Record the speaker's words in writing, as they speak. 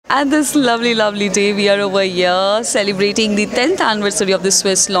And this lovely, lovely day, we are over here celebrating the 10th anniversary of the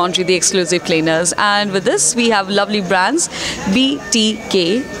Swiss Laundry, the exclusive cleaners. And with this, we have lovely brands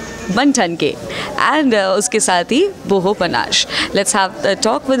BTK, Bantan Ke, and uske saath hi Boho Panache. Let's have a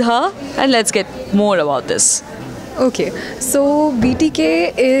talk with her and let's get more about this. Okay, so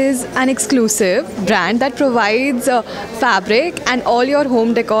BTK is an exclusive brand that provides fabric and all your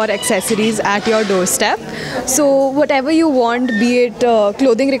home decor accessories at your doorstep. So whatever you want, be it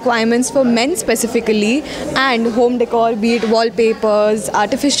clothing requirements for men specifically and home decor, be it wallpapers,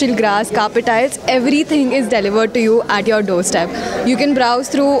 artificial grass, carpet tiles, everything is delivered to you at your doorstep. You can browse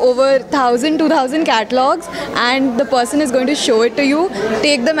through over 1,000-2,000 catalogs and the person is going to show it to you,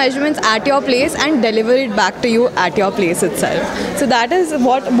 take the measurements at your place and deliver it back to you at your place itself. So that is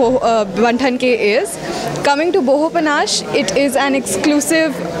what Bantan Ke is. Coming to Boho Panache, it is an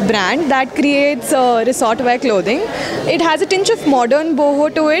exclusive brand that creates resort wear clothing. It has a tinge of modern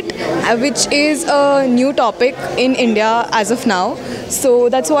boho to it, which is a new topic in India as of now. So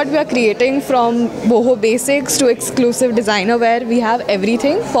that's what we are creating, from boho basics to exclusive designer wear. We have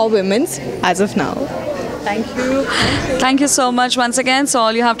everything for women's as of now. Thank you. Thank you so much once again. So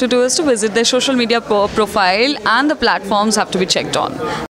all you have to do is to visit their social media profile and the platforms have to be checked on.